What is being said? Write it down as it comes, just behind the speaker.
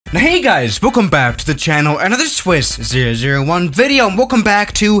Hey guys, welcome back to the channel, another Swiss 001 video, and welcome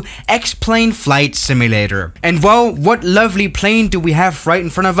back to X-Plane Flight Simulator. And well, what lovely plane do we have right in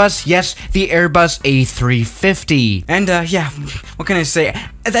front of us? Yes, the Airbus A350. And yeah, what can I say?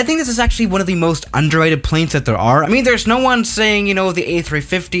 I think this is actually one of the most underrated planes that there are. I mean, there's no one saying, you know, the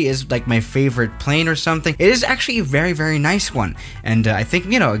A350 is like my favorite plane or something. It is actually a very, very nice one. And I think,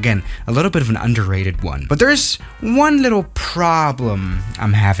 you know, again, a little bit of an underrated one. But there's one little problem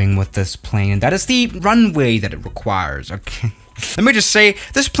I'm having with this plane, and that is the runway that it requires. Okay. Let me just say,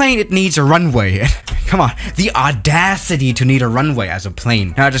 this plane, it needs a runway. Come on, the audacity to need a runway as a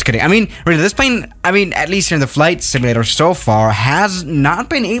plane. No, just kidding. I mean, really, this plane, at least here in the flight simulator so far, has not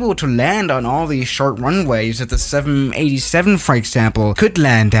been able to land on all these short runways that the 787, for example, could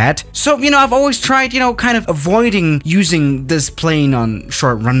land at. So, you know, I've always tried, you know, kind of avoiding using this plane on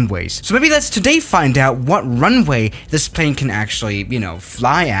short runways. So maybe let's today find out what runway this plane can actually, you know,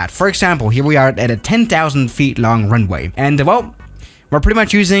 fly at. For example, here we are at a 10,000 feet long runway. And, well, we're pretty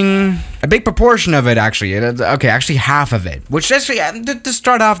much using a big proportion of it, actually. Okay, actually half of it. Which actually, to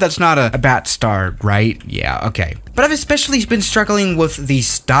start off, that's not a bad start, right? Yeah, okay. But I've especially been struggling with the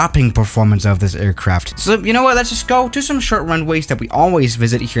stopping performance of this aircraft. So, you know what? Let's just go to some short runways that we always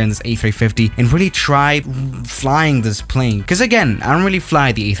visit here in this A350 and really try flying this plane. Because again, I don't really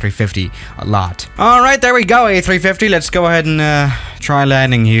fly the A350 a lot. Alright, there we go, A350. Let's go ahead and try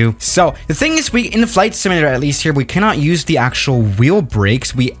landing you. So, the thing is, in the flight simulator, at least here, we cannot use the actual wheel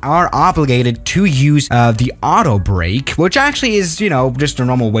brakes. We are obligated to use the auto brake, which actually is, you know, just a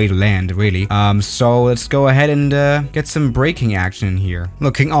normal way to land, really. So let's go ahead and get some braking action in here.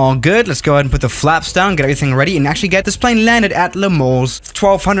 Looking all good. Let's go ahead and put the flaps down, get everything ready, and actually get this plane landed at Le Mans'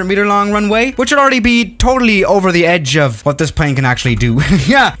 1,200 meter long runway, which would already be totally over the edge of what this plane can actually do.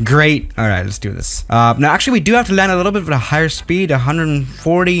 Yeah, great. All right, let's do this. Now, actually, we do have to land a little bit at a higher speed.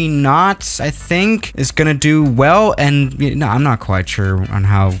 140 knots, I think, is gonna do well. And no, I'm not quite sure on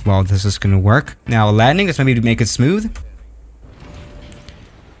how well this is gonna work. Now, landing, let's maybe make it smooth.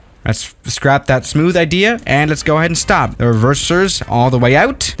 Let's scrap that smooth idea, and let's go ahead and stop. The reversers all the way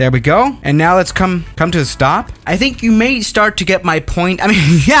out. There we go. And now let's come to a stop. I think you may start to get my point. I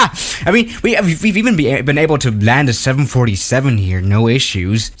mean, yeah. I mean, we've even been able to land a 747 here, no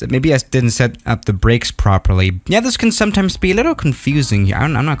issues. So maybe I didn't set up the brakes properly. Yeah, this can sometimes be a little confusing here.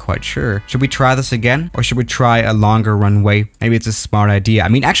 I'm not quite sure. Should we try this again? Or should we try a longer runway? Maybe it's a smart idea. I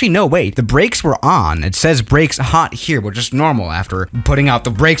mean, actually, no, wait. The brakes were on. It says brakes hot here, which is normal after putting out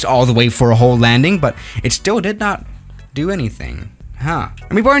the brakes all the way for a whole landing, but it still did not do anything. Huh.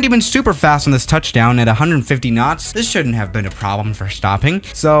 And we weren't even super fast on this touchdown at 150 knots. This shouldn't have been a problem for stopping.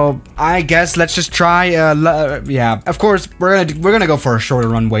 So I guess let's just try, yeah, of course, we're gonna go for a shorter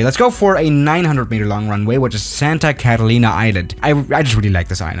runway. Let's go for a 900 meter long runway, which is Santa Catalina Island. I just really like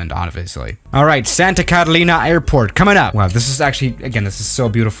this island, obviously. All right, Santa Catalina Airport coming up. Wow, this is actually, again, this is so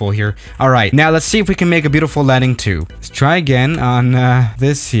beautiful here. All right, now let's see if we can make a beautiful landing too. Let's try again on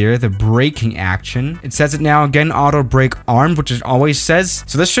this here, the braking action. It says it now again, auto brake armed, which is always says,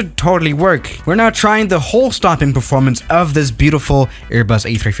 so this should totally work. We're now trying the whole stopping performance of this beautiful Airbus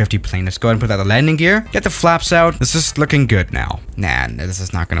A350 plane. Let's go ahead and put out the landing gear, get the flaps out. This is looking good now. Nah, this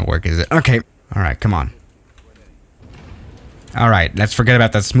is not gonna work, is it? Okay, all right, come on. All right, let's forget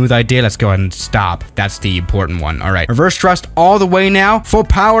about that smooth idea. Let's go ahead and stop. That's the important one. All right, reverse thrust all the way now. Full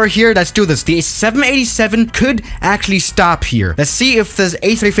power here. Let's do this. The 787 could actually stop here. Let's see if this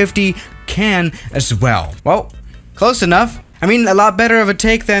A350 can as well. Well, close enough. I mean, a lot better of a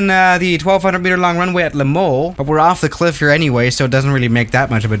take than the 1,200 meter long runway at Le Mans, but we're off the cliff here anyway, so it doesn't really make that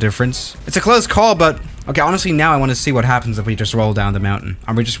much of a difference. It's a close call, but okay, honestly, now I want to see what happens if we just roll down the mountain.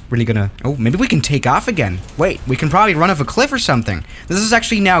 Are we just really gonna... Oh, maybe we can take off again. Wait, we can probably run off a cliff or something. This is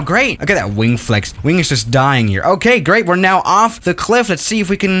actually now great. Look at that wing flex. Wing is just dying here. Okay, great. We're now off the cliff. Let's see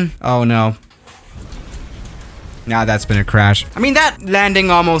if we can... Oh, no. Nah, that's been a crash. I mean, that landing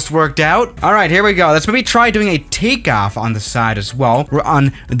almost worked out. All right, here we go. Let's maybe try doing a takeoff on the side as well. We're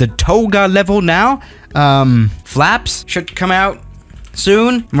on the toga level now. Flaps should come out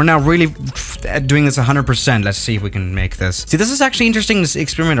soon. We're now really doing this 100%. Let's see if we can make this. See, this is actually interesting to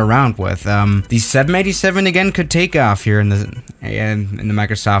experiment around with. The 787 again could take off here in the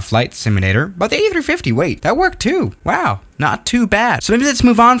Microsoft Flight Simulator, but the A350, wait, that worked too. Wow. Not too bad. So maybe let's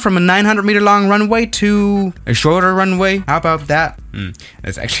move on from a 900 meter long runway to a shorter runway. How about that?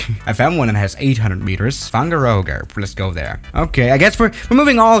 That's actually, I found one that has 800 meters. Fangaroga. Let's go there. Okay, I guess we're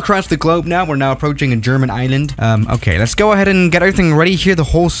moving all across the globe now. We're now approaching a German island. Okay, let's go ahead and get everything ready here. The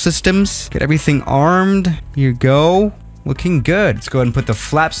whole systems. Get everything armed. Here you go. Looking good. Let's go ahead and put the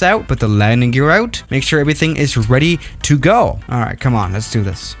flaps out, put the landing gear out. Make sure everything is ready to go. All right, come on, let's do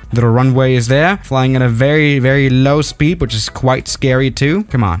this. Little runway is there, flying at a very, very low speed, which is quite scary too.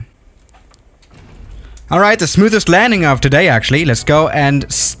 Come on. All right, the smoothest landing of today, actually. Let's go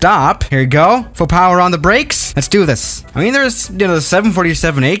and stop. Here we go. Full power on the brakes. Let's do this. I mean, there's, the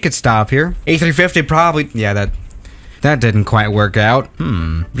 747-8 could stop here. A350 probably, yeah, that didn't quite work out.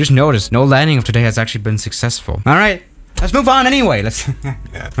 Just noticed, no landing of today has actually been successful. All right. Let's move on anyway. Let's.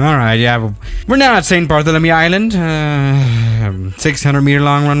 Alright, yeah. We're now at St. Bartholomew Island. 600-meter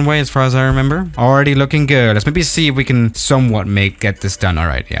long runway as far as I remember. Already looking good. Let's maybe see if we can somewhat get this done.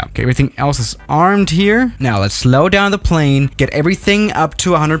 Alright, yeah. Okay, everything else is armed here. Now, let's slow down the plane. Get everything up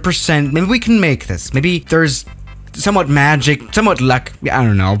to 100%. Maybe we can make this. Maybe there's somewhat magic, somewhat luck. I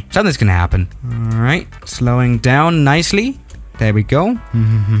don't know. Something's gonna happen. Alright. Slowing down nicely. There we go.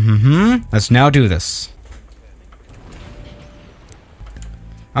 Let's now do this.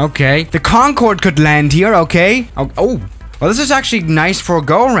 Okay, the Concorde could land here, okay? Oh, well, this is actually nice for a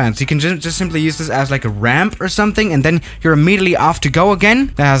go-around. So you can just simply use this as like a ramp or something, and then you're immediately off to go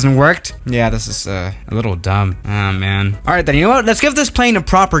again. That hasn't worked. Yeah, this is a little dumb. Oh, man. All right, then, you know what? Let's give this plane a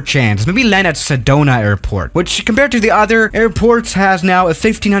proper chance. Maybe land at Sedona Airport, which compared to the other airports has now a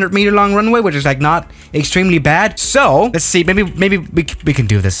 1,500-meter long runway, which is like not extremely bad. So, let's see. Maybe we can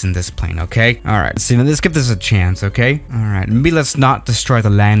do this in this plane, okay? All right, let's see. Let's give this a chance, okay? All right, maybe let's not destroy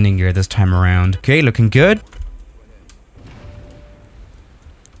the landing gear this time around. Okay, looking good.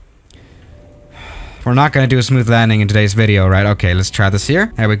 We're not going to do a smooth landing in today's video, right? Okay, let's try this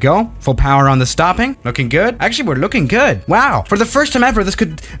here. There we go. Full power on the stopping. Looking good. Actually, we're looking good. Wow. For the first time ever, this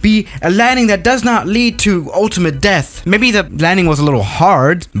could be a landing that does not lead to ultimate death. Maybe the landing was a little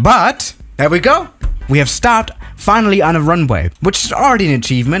hard, but there we go. We have stopped finally on a runway, which is already an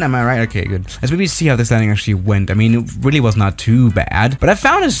achievement. Am I right? Okay, good. Let's maybe see how this landing actually went. I mean, it really was not too bad, but I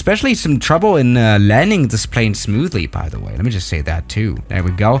found especially some trouble in landing this plane smoothly, by the way. Let me just say that too. There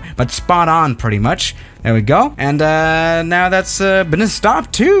we go. But spot on pretty much. There we go. And now that's been a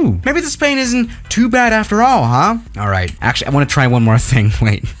stop too. Maybe this plane isn't too bad after all, huh? All right. Actually, I want to try one more thing.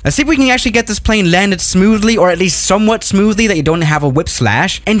 Wait. Let's see if we can actually get this plane landed smoothly, or at least somewhat smoothly, that you don't have a whip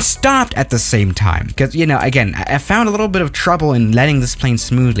slash, and stopped at the same time. Because, you know, again, I found a little bit of trouble in landing this plane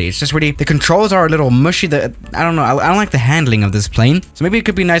smoothly. It's just really, the controls are a little mushy. I don't know. I don't like the handling of this plane. So maybe it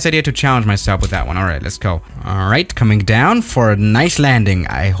could be a nice idea to challenge myself with that one. All right, let's go. All right, coming down for a nice landing.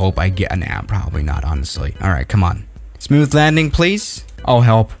 I hope I get an app. Probably not, honestly. All right, come on. Smooth landing, please. Oh,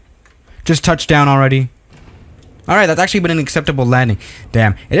 help. Just touched down already. All right, that's actually been an acceptable landing.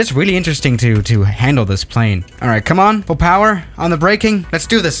 Damn, it is really interesting to handle this plane. All right, come on. Full power on the braking. Let's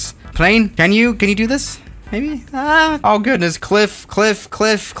do this. Plane, can you do this? Maybe? Oh, goodness. Cliff.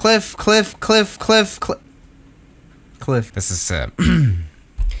 This is,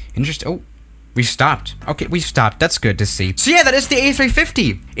 interesting. Oh. We stopped. Okay, we stopped. That's good to see. So yeah, that is the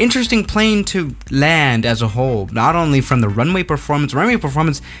A350. Interesting plane to land as a whole. Not only from the runway performance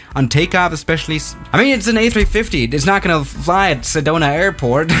on takeoff especially. I mean, it's an A350. It's not going to fly at Sedona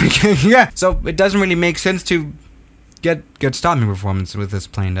Airport. Yeah. So it doesn't really make sense to get good stopping performance with this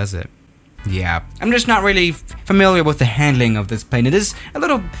plane, does it? Yeah. I'm just not really familiar with the handling of this plane. It is a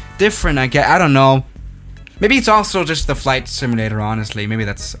little different, I guess. I don't know. Maybe it's also just the flight simulator, honestly. Maybe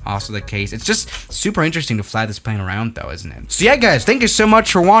that's also the case. It's just super interesting to fly this plane around, though, isn't it? So yeah, guys, thank you so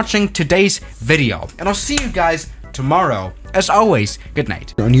much for watching today's video. And I'll see you guys tomorrow. As always, good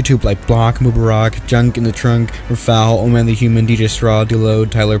night. On YouTube, like Block, Mubarak, Junk in the Trunk, Rafal, Oman the Human, DJ Straw,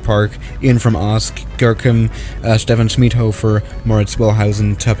 Deload, Tyler Park, Ian from Osk, Gurkham, Stefan Smeethofer, Moritz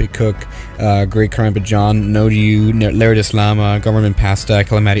Wellhausen, Tuppy Cook, Great Karamba John, No to You, Laird Islama, Government Pasta,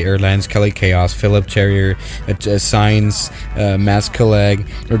 Calamity Airlines, Kelly Chaos, Philip Terrier, Signs, Mas Kaleg,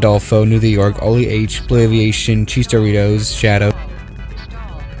 Rodolfo, New York, Ollie H, Blue Aviation, Cheese Doritos, Shadow.